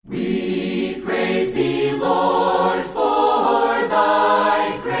Praise thee, Lord, for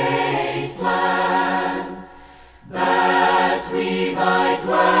thy great plan, that we thy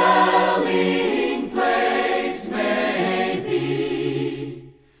dwelling place may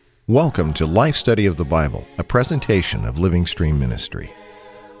be. Welcome to Life Study of the Bible, a presentation of Living Stream Ministry.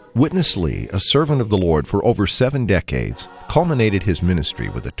 Witness Lee, a servant of the Lord for over 7 decades, culminated his ministry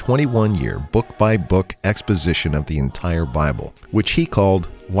with a 21-year book-by-book exposition of the entire Bible, which he called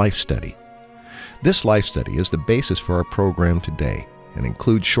Life Study. This Life Study is the basis for our program today and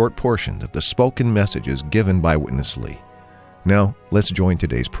includes short portions of the spoken messages given by Witness Lee. Now, let's join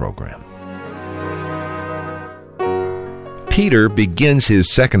today's program. Peter begins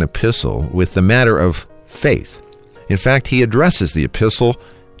his second epistle with the matter of faith. In fact, he addresses the epistle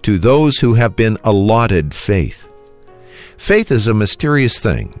to those who have been allotted faith. Faith is a mysterious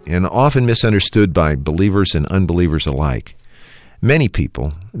thing and often misunderstood by believers and unbelievers alike. Many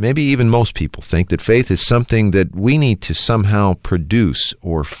people, maybe even most people, think that faith is something that we need to somehow produce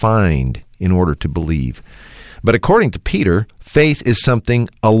or find in order to believe. But according to Peter, faith is something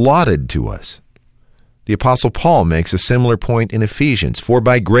allotted to us. The Apostle Paul makes a similar point in Ephesians. For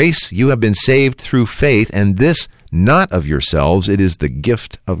by grace you have been saved through faith, and this not of yourselves, it is the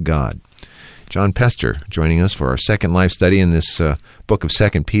gift of God. John Pester joining us for our second life study in this book of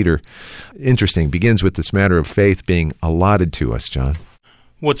 2 Peter. Interesting, begins with this matter of faith being allotted to us, John.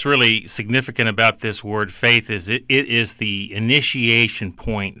 What's really significant about this word faith is it is the initiation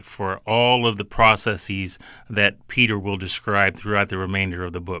point for all of the processes that Peter will describe throughout the remainder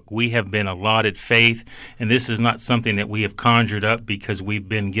of the book. We have been allotted faith, and this is not something that we have conjured up because we've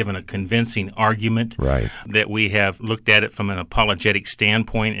been given a convincing argument, right, that we have looked at it from an apologetic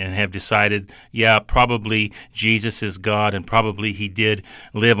standpoint and have decided, yeah, probably Jesus is God and probably he did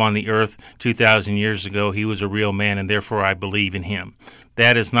live on the earth 2,000 years ago. He was a real man, and therefore I believe in him.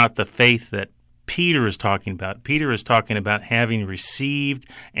 That is not the faith that Peter is talking about. Peter is talking about having received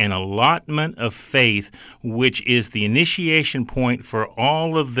an allotment of faith, which is the initiation point for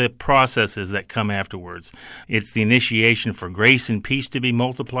all of the processes that come afterwards. It's the initiation for grace and peace to be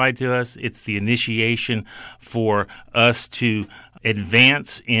multiplied to us. It's the initiation for us to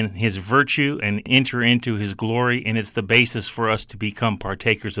advance in his virtue and enter into his glory, and it's the basis for us to become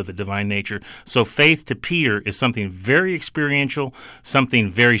partakers of the divine nature. So faith to Peter is something very experiential,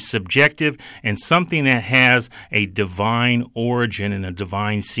 something very subjective, and something that has a divine origin and a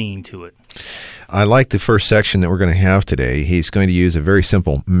divine scene to it. I like the first section that we're going to have today. He's going to use a very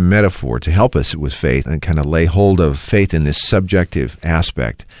simple metaphor to help us with faith and kind of lay hold of faith in this subjective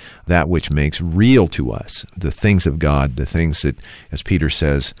aspect, that which makes real to us the things of God, the things that, as Peter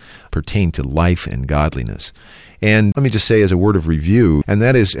says, pertain to life and godliness. And let me just say as a word of review, and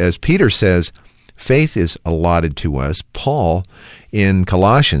that is, as Peter says, faith is allotted to us. Paul in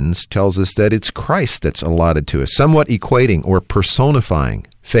Colossians tells us that it's Christ that's allotted to us, somewhat equating or personifying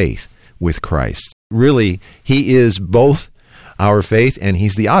faith with Christ. Really, he is both our faith and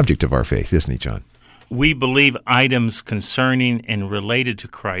he's the object of our faith, isn't he, John? We believe items concerning and related to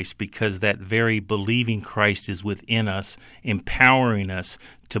Christ because that very believing Christ is within us, empowering us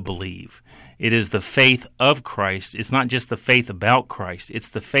to believe. It is the faith of Christ. It's not just the faith about Christ. It's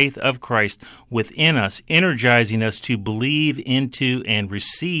the faith of Christ within us, energizing us to believe into and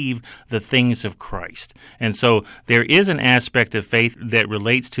receive the things of Christ. And so there is an aspect of faith that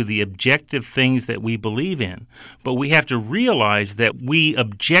relates to the objective things that we believe in. But we have to realize that we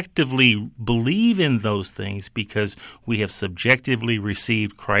objectively believe in those things because we have subjectively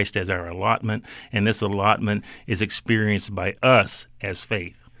received Christ as our allotment, and this allotment is experienced by us as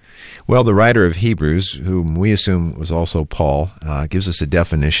faith. Well, the writer of Hebrews, whom we assume was also Paul, gives us a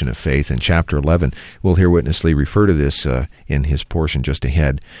definition of faith in chapter 11. We'll hear Witness Lee refer to this in his portion just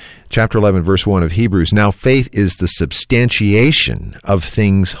ahead. Chapter 11, verse 1 of Hebrews, now faith is the substantiation of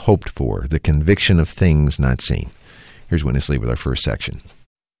things hoped for, the conviction of things not seen. Here's Witness Lee with our first section.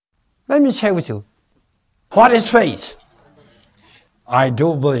 Let me check with you. What is faith? I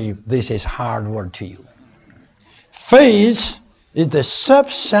do believe this is hard word to you. Faith is the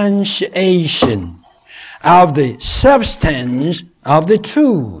substantiation of the substance of the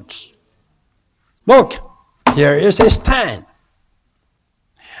truths. Look, here is a stand.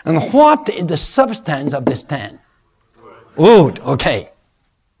 And what is the substance of the stand? Wood, okay.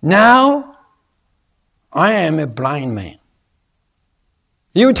 Now, I am a blind man.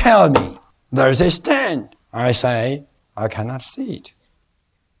 You tell me, there's a stand. I say, I cannot see it.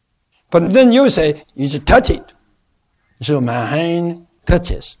 But then you say, you should touch it. So my hand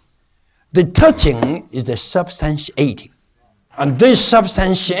touches. The touching is the substantiating. And this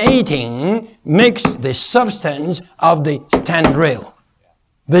substantiating makes the substance of the stand rail.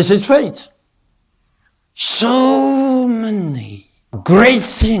 This is faith. so many great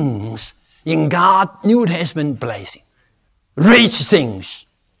things in God's New Testament blessing, rich things.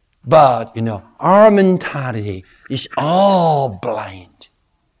 But, our mentality is all blind.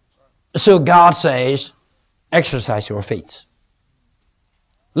 So God says, exercise your faith.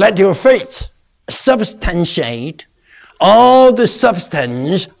 Let your faith substantiate all the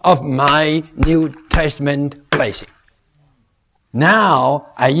substance of my New Testament blessing. Now,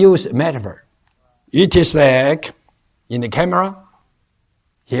 I use a metaphor. It is like, in the camera,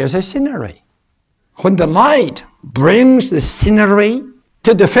 here's a scenery. When the light brings the scenery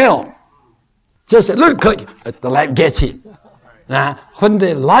to the film, just a little click, the light gets in. Now, when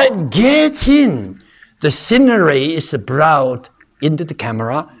the light gets in, the scenery is brought into the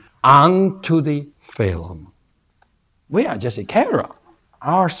camera onto the film. We are just a camera.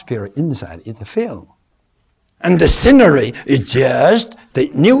 Our spirit inside is the film. And the scenery is just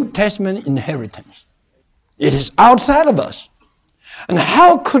the New Testament inheritance. It is outside of us. And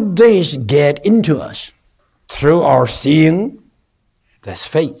how could this get into us? Through our seeing, that's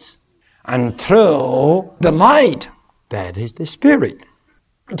faith. And through the light, that is the Spirit.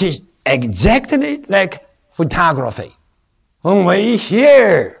 It is exactly like photography. When we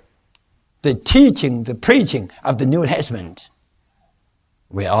hear the teaching, the preaching of the New Testament,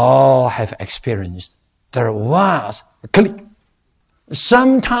 we all have experienced there was a click.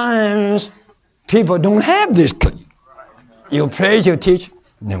 Sometimes people don't have this click. You preach, you teach.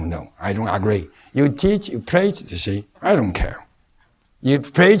 No, I don't agree. You teach, you preach, you say, I don't care. You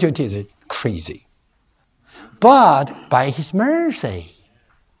preach, you teach, crazy. But by His mercy,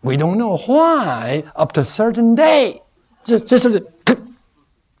 we don't know why up to a certain day, just a click.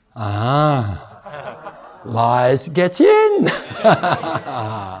 Light gets in.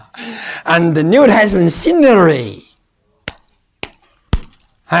 And the New Testament scenery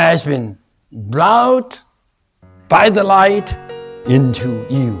has been brought by the light into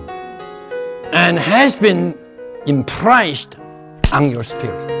you and has been impressed on your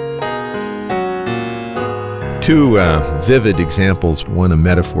spirit. Two vivid examples. One, a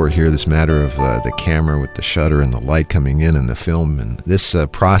metaphor here, this matter of the camera with the shutter and the light coming in and the film. And this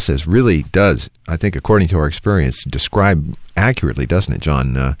process really does, I think, according to our experience, describe accurately, doesn't it,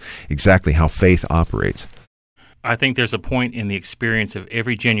 John, exactly how faith operates. I think there's a point in the experience of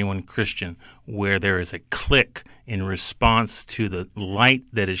every genuine Christian where there is a click in response to the light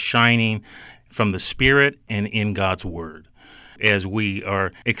that is shining from the Spirit and in God's Word. As we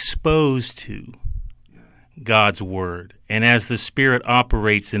are exposed to God's Word, and as the Spirit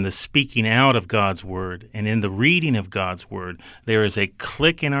operates in the speaking out of God's Word and in the reading of God's Word, there is a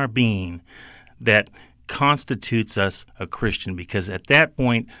click in our being that constitutes us a Christian, because at that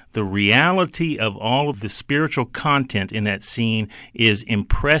point, the reality of all of the spiritual content in that scene is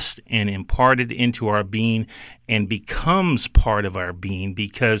impressed and imparted into our being and becomes part of our being,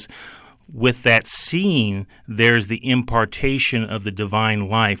 because with that scene, there's the impartation of the divine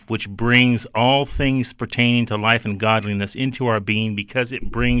life, which brings all things pertaining to life and godliness into our being, because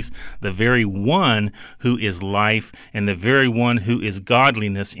it brings the very one who is life and the very one who is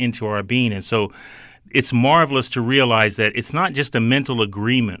godliness into our being. And so it's marvelous to realize that it's not just a mental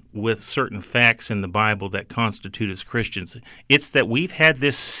agreement with certain facts in the Bible that constitute us Christians. It's that we've had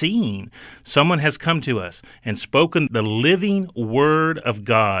this scene. Someone has come to us and spoken the living Word of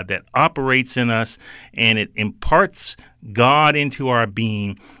God that operates in us, and it imparts God into our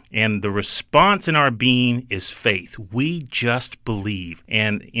being. And the response in our being is faith. We just believe.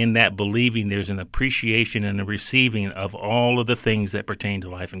 And in that believing, there's an appreciation and a receiving of all of the things that pertain to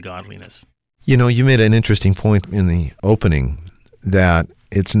life and godliness. You know, you made an interesting point in the opening that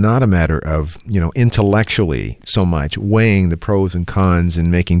it's not a matter of, intellectually so much weighing the pros and cons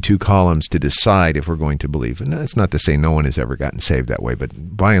and making two columns to decide if we're going to believe. And that's not to say no one has ever gotten saved that way,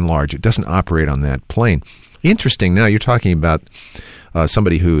 but by and large, it doesn't operate on that plane. Interesting. Now you're talking about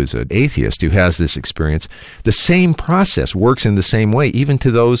somebody who is an atheist who has this experience. The same process works in the same way, even to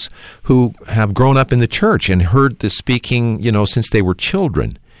those who have grown up in the church and heard the speaking, since they were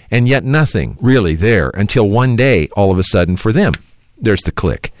children. And yet nothing really there until one day, all of a sudden, for them, there's the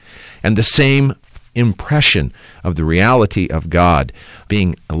click. And the same impression of the reality of God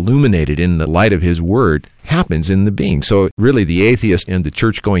being illuminated in the light of His Word happens in the being. So really the atheist and the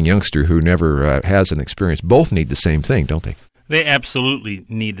church-going youngster who never has an experience both need the same thing, don't they? They absolutely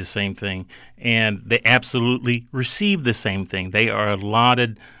need the same thing, and they absolutely receive the same thing. They are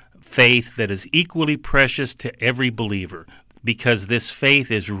allotted faith that is equally precious to every believer, because this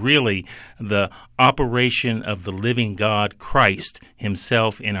faith is really the operation of the living God, Christ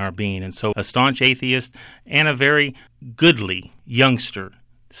Himself, in our being. And so a staunch atheist and a very goodly youngster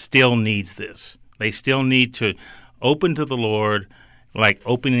still needs this. They still need to open to the Lord, like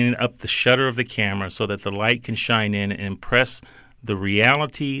opening up the shutter of the camera so that the light can shine in and impress the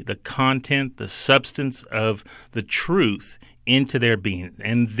reality, the content, the substance of the truth into their being.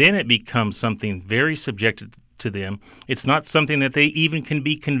 And then it becomes something very subjective to them. It's not something that they even can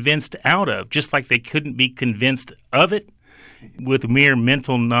be convinced out of, just like they couldn't be convinced of it with mere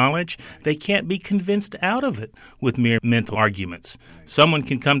mental knowledge. They can't be convinced out of it with mere mental arguments. Someone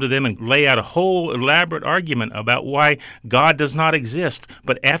can come to them and lay out a whole elaborate argument about why God does not exist,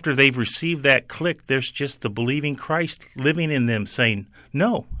 but after they've received that click, there's just the believing Christ living in them saying,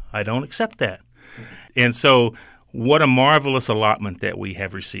 no, I don't accept that. And so what a marvelous allotment that we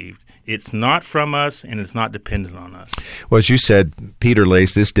have received. It's not from us, and it's not dependent on us. Well, as you said, Peter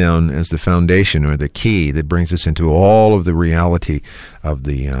lays this down as the foundation or the key that brings us into all of the reality of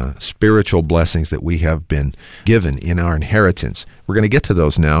the spiritual blessings that we have been given in our inheritance. We're going to get to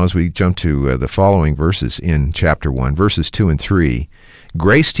those now as we jump to the following verses in chapter 1, verses 2 and 3.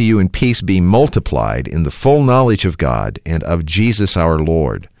 Grace to you and peace be multiplied in the full knowledge of God and of Jesus our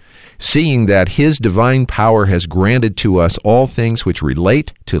Lord, seeing that his divine power has granted to us all things which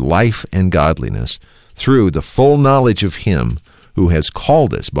relate to life and godliness, through the full knowledge of him who has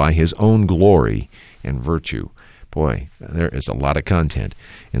called us by his own glory and virtue. Boy, there is a lot of content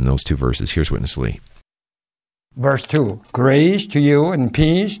in those two verses. Here's Witness Lee. Verse 2, grace to you and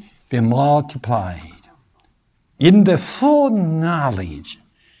peace be multiplied in the full knowledge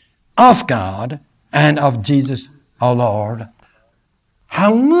of God and of Jesus our Lord.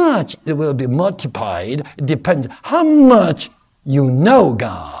 How much it will be multiplied depends how much you know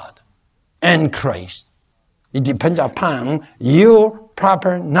God and Christ. It depends upon your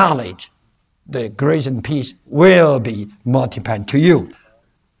proper knowledge. The grace and peace will be multiplied to you.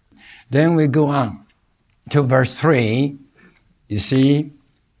 Then we go on to verse 3. You see,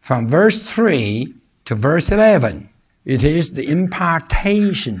 from verse 3 to verse 11, it is the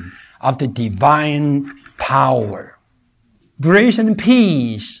impartation of the divine power. Grace and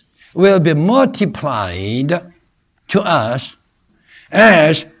peace will be multiplied to us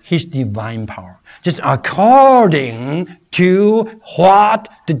as his divine power, just according to what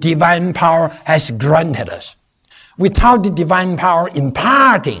the divine power has granted us. Without the divine power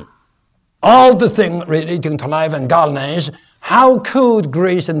imparting all the things relating to life and godliness, how could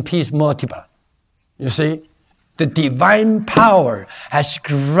grace and peace multiply? You see, the divine power has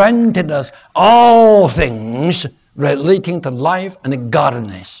granted us all things relating to life and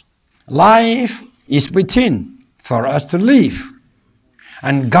godliness. Life is within for us to live,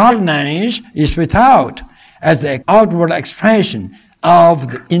 and godliness is without as the outward expression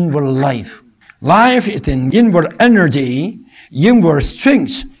of the inward life. Life is the inward energy, inward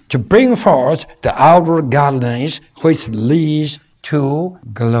strength to bring forth the outward godliness which leads to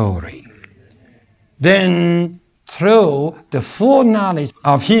glory. Then, through the full knowledge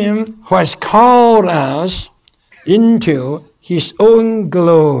of him who has called us into his own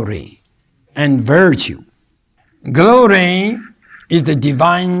glory and virtue. Glory is the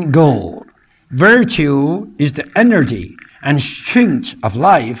divine goal. Virtue is the energy and strength of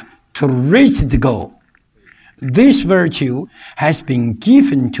life to reach the goal. This virtue has been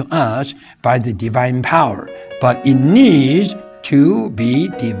given to us by the divine power, but it needs to be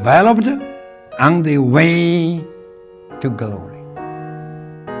developed on the way to glory.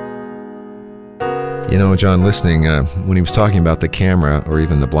 You know, John, listening, when he was talking about the camera or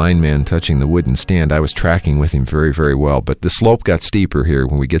even the blind man touching the wooden stand, I was tracking with him very, very well. But the slope got steeper here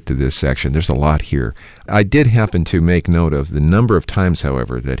when we get to this section. There's a lot here. I did happen to make note of the number of times,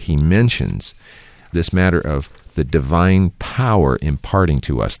 however, that he mentions this matter of the divine power imparting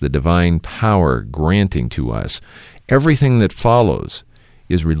to us, the divine power granting to us. Everything that follows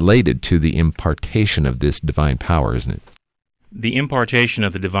is related to the impartation of this divine power, isn't it? The impartation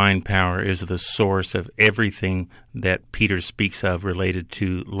of the divine power is the source of everything that Peter speaks of related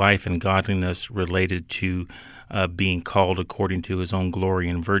to life and godliness, related to being called according to his own glory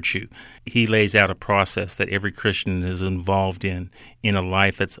and virtue. He lays out a process that every Christian is involved in a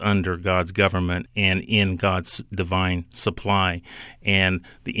life that's under God's government and in God's divine supply. And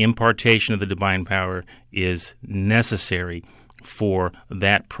the impartation of the divine power is necessary for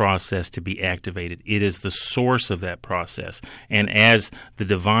that process to be activated. It is the source of that process. And as the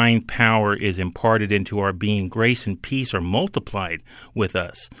divine power is imparted into our being, grace and peace are multiplied with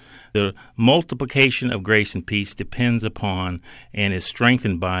us. The multiplication of grace and peace depends upon and is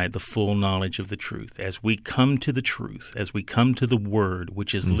strengthened by the full knowledge of the truth. As we come to the truth, as we come to the Word,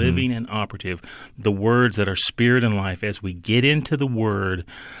 which is living and operative, the words that are spirit and life, as we get into the Word,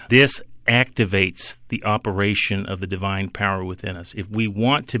 this activates the operation of the divine power within us. If we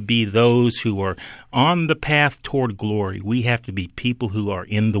want to be those who are on the path toward glory, we have to be people who are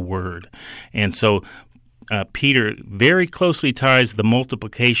in the Word. And so Peter very closely ties the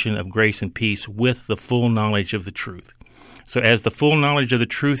multiplication of grace and peace with the full knowledge of the truth. So as the full knowledge of the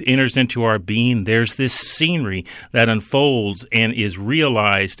truth enters into our being, there's this scenery that unfolds and is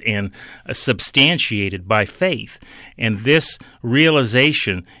realized and substantiated by faith. And this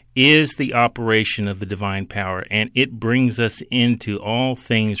realization is the operation of the divine power, and it brings us into all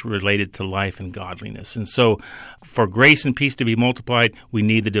things related to life and godliness. And so for grace and peace to be multiplied, we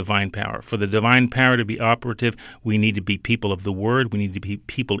need the divine power. For the divine power to be operative, we need to be people of the Word. We need to be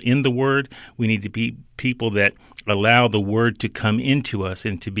people in the Word. We need to be people that allow the Word to come into us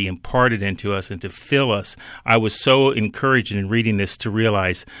and to be imparted into us and to fill us. I was so encouraged in reading this to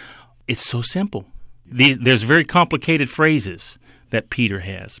realize it's so simple. There's very complicated phrases that Peter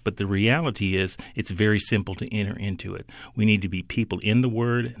has, but the reality is it's very simple to enter into it. We need to be people in the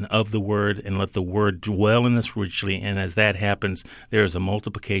Word and of the Word and let the Word dwell in us richly, and as that happens, there is a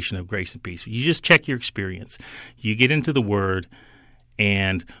multiplication of grace and peace. You just check your experience. You get into the Word,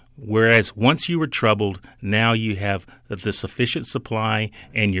 and whereas once you were troubled, now you have the sufficient supply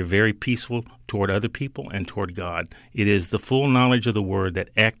and you're very peaceful toward other people and toward God. It is the full knowledge of the Word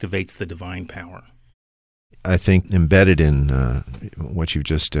that activates the divine power. I think embedded in what you've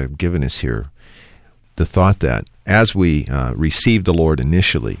just given us here, the thought that as we received the Lord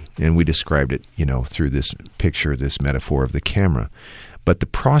initially, and we described it, through this picture, this metaphor of the camera, but the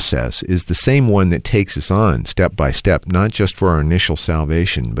process is the same one that takes us on step by step, not just for our initial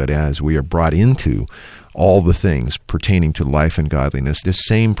salvation, but as we are brought into all the things pertaining to life and godliness, this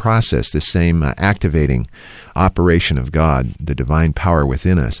same process, this same activating operation of God, the divine power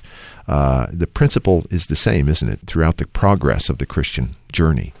within us, the principle is the same, isn't it, throughout the progress of the Christian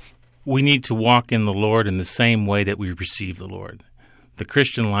journey? We need to walk in the Lord in the same way that we receive the Lord. The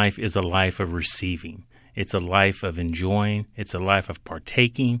Christian life is a life of receiving. It's a life of enjoying. It's a life of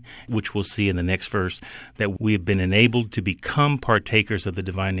partaking, which we'll see in the next verse, that we have been enabled to become partakers of the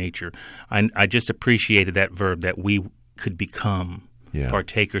divine nature. I just appreciated that verb, that we could become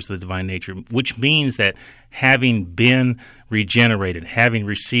partakers of the divine nature, which means that having been regenerated, having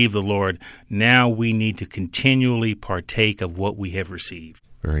received the Lord, now we need to continually partake of what we have received.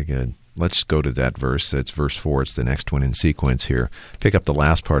 Very good. Let's go to that verse. It's verse 4. It's the next one in sequence here. Pick up the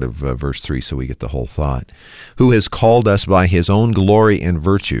last part of verse 3 so we get the whole thought. Who has called us by his own glory and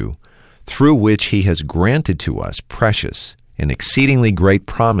virtue, through which he has granted to us precious and exceedingly great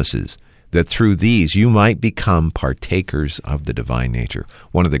promises, that through these you might become partakers of the divine nature.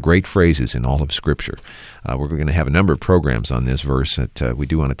 One of the great phrases in all of Scripture. We're going to have a number of programs on this verse that we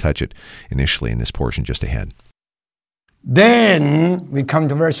do want to touch it initially in this portion just ahead. Then we come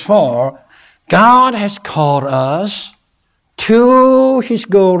to verse 4. God has called us to his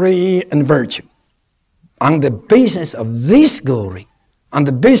glory and virtue. On the basis of this glory, on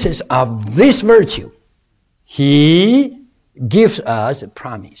the basis of this virtue, he gives us a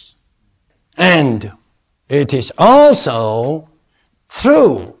promise. And it is also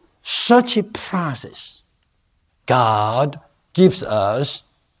through such a process, God gives us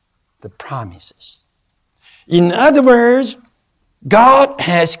the promises. In other words, God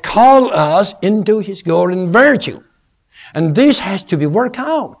has called us into his glory and virtue. And this has to be worked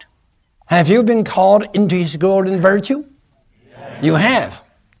out. Have you been called into his glory and virtue? Yes. You have.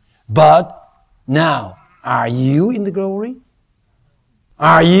 But now, are you in the glory?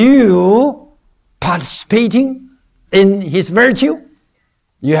 Are you participating in his virtue?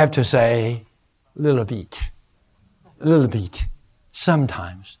 You have to say, a little bit,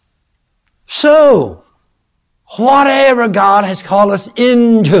 sometimes. So, whatever God has called us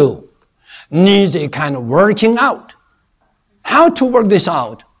into needs a kind of working out. How to work this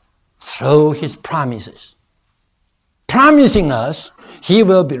out? Through his promises. Promising us, he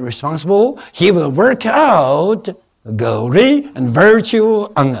will be responsible, he will work out glory and virtue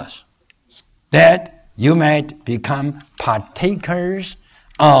on us, that you might become partakers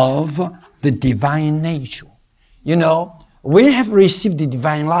of the divine nature. We have received the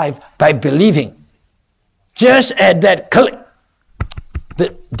divine life by believing. Just at that click,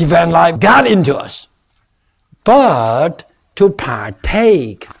 the divine life got into us. But to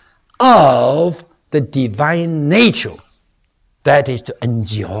partake of the divine nature, that is to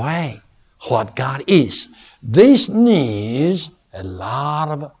enjoy what God is, this needs a lot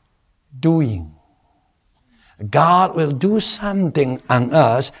of doing. God will do something on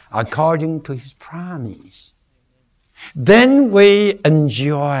us according to his promise. Then we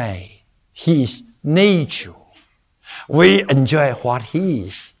enjoy his nature. We enjoy what he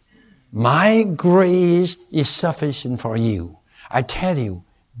is. my grace is sufficient for you. I tell you,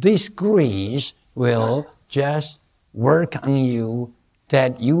 this grace will just work on you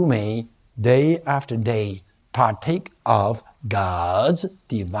that you may day after day partake of God's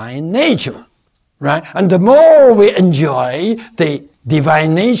divine nature. Right? And the more we enjoy the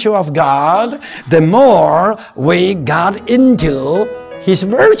divine nature of God, the more we got into His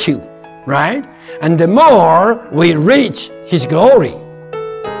virtue. Right? And the more we reach His glory.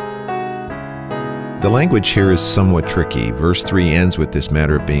 The language here is somewhat tricky. Verse 3 ends with this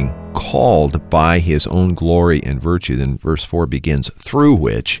matter of being called by His own glory and virtue. Then verse 4 begins, through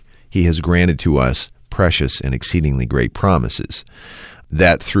which He has granted to us precious and exceedingly great promises,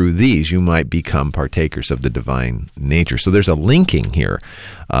 that through these you might become partakers of the divine nature. So there's a linking here,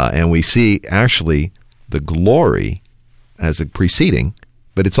 and we see actually the glory as a preceding,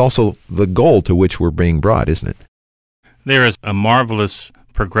 but it's also the goal to which we're being brought, isn't it? There is a marvelous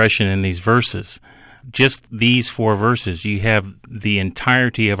progression in these verses. Just these 4 verses, you have the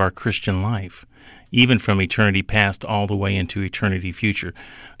entirety of our Christian life, even from eternity past all the way into eternity future.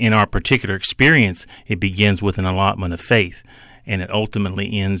 In our particular experience, it begins with an allotment of faith, and it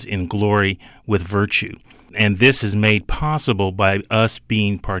ultimately ends in glory with virtue. And this is made possible by us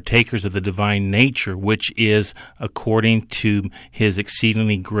being partakers of the divine nature, which is according to His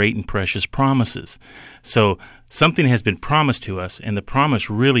exceedingly great and precious promises. So something has been promised to us, and the promise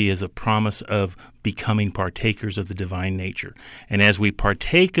really is a promise of becoming partakers of the divine nature. And as we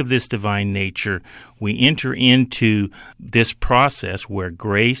partake of this divine nature, we enter into this process where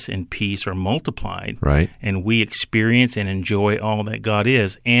grace and peace are multiplied, right? And we experience and enjoy all that God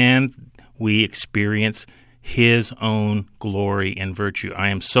is, and we experience His own glory and virtue. I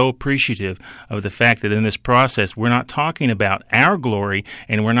am so appreciative of the fact that in this process, we're not talking about our glory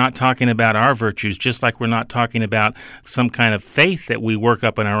and we're not talking about our virtues, just like we're not talking about some kind of faith that we work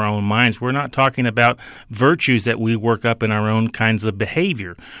up in our own minds. We're not talking about virtues that we work up in our own kinds of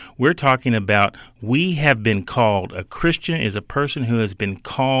behavior. We're talking about we have been called. A Christian is a person who has been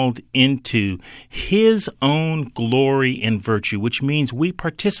called into His own glory and virtue, which means we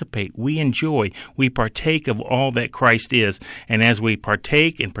participate, we enjoy, we partake of all that Christ is. And as we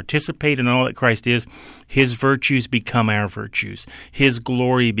partake and participate in all that Christ is, His virtues become our virtues. His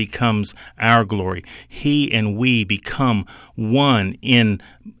glory becomes our glory. He and we become one in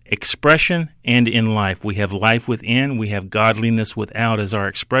expression and in life. We have life within, we have godliness without as our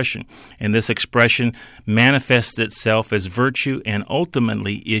expression. And this expression manifests itself as virtue and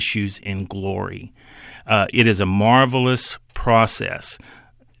ultimately issues in glory. It is a marvelous process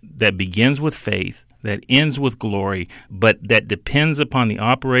that begins with faith, that ends with glory, but that depends upon the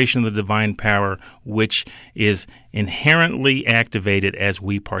operation of the divine power, which is inherently activated as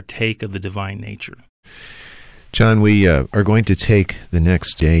we partake of the divine nature. John, we are going to take the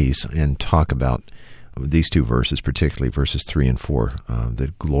next days and talk about these 2 verses, particularly verses 3 and 4,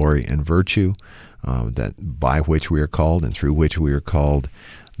 the glory and virtue, that by which we are called and through which we are called,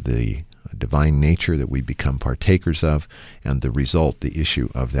 the divine nature that we become partakers of, and the result, the issue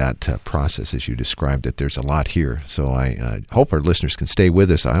of that process as you described it. There's a lot here, so I hope our listeners can stay with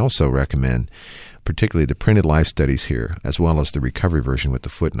us. I also recommend particularly the printed life studies here, as well as the recovery version with the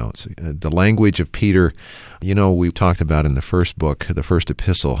footnotes. The language of Peter, we talked about in the first book, the first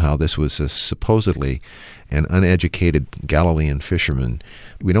epistle, how this was supposedly an uneducated Galilean fisherman.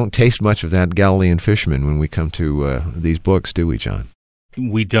 We don't taste much of that Galilean fisherman when we come to these books, do we, John?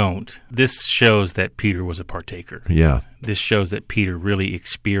 We don't. This shows that Peter was a partaker. Yeah. This shows that Peter really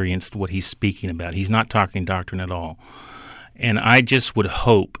experienced what he's speaking about. He's not talking doctrine at all. And I just would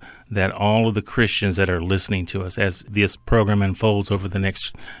hope that all of the Christians that are listening to us as this program unfolds over the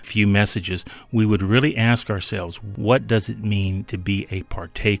next few messages, we would really ask ourselves, what does it mean to be a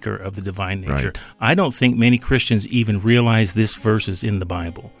partaker of the divine nature? Right. I don't think many Christians even realize this verse is in the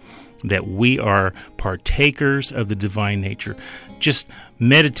Bible, that we are partakers of the divine nature. Just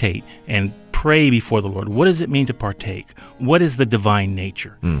meditate and pray before the Lord. What does it mean to partake? What is the divine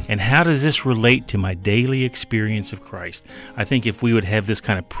nature? And how does this relate to my daily experience of Christ? I think if we would have this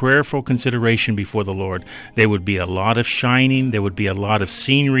kind of prayerful consideration before the Lord, there would be a lot of shining, there would be a lot of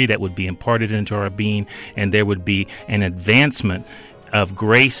scenery that would be imparted into our being, and there would be an advancement of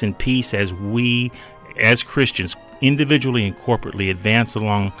grace and peace as we, as Christians, individually and corporately advance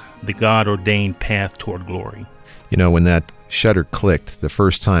along the God-ordained path toward glory. When that shutter clicked the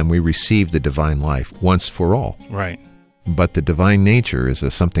first time, we received the divine life once for all. Right. But the divine nature is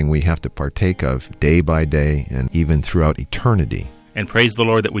something we have to partake of day by day and even throughout eternity. And praise the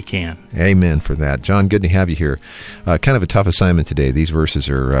Lord that we can. Amen for that. John, good to have you here. Kind of a tough assignment today. These verses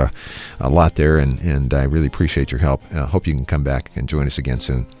are a lot there, and I really appreciate your help. I hope you can come back and join us again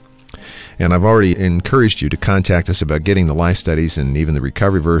soon. And I've already encouraged you to contact us about getting the life studies and even the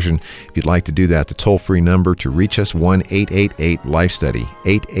recovery version. If you'd like to do that, the toll-free number to reach us, 1-888-LIFE-STUDY,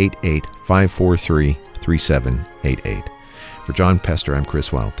 888-543-3788. For John Pester, I'm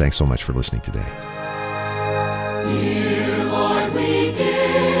Chris Wilde. Thanks so much for listening today. Dear Lord, we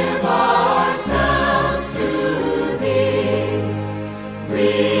give ourselves to Thee.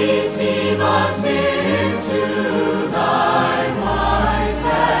 Receive us into Thy wise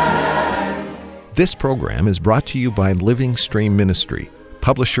hands. This program is brought to you by Living Stream Ministry,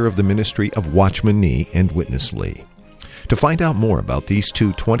 publisher of the ministry of Watchman Nee and Witness Lee. To find out more about these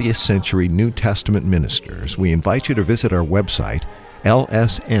two 20th century New Testament ministers, we invite you to visit our website,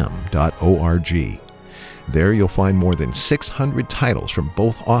 lsm.org. There you'll find more than 600 titles from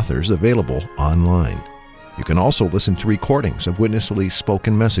both authors available online. You can also listen to recordings of Witness Lee's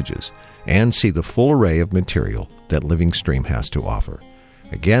spoken messages and see the full array of material that Living Stream has to offer.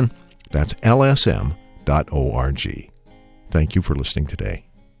 Again, that's lsm.org. Thank you for listening today.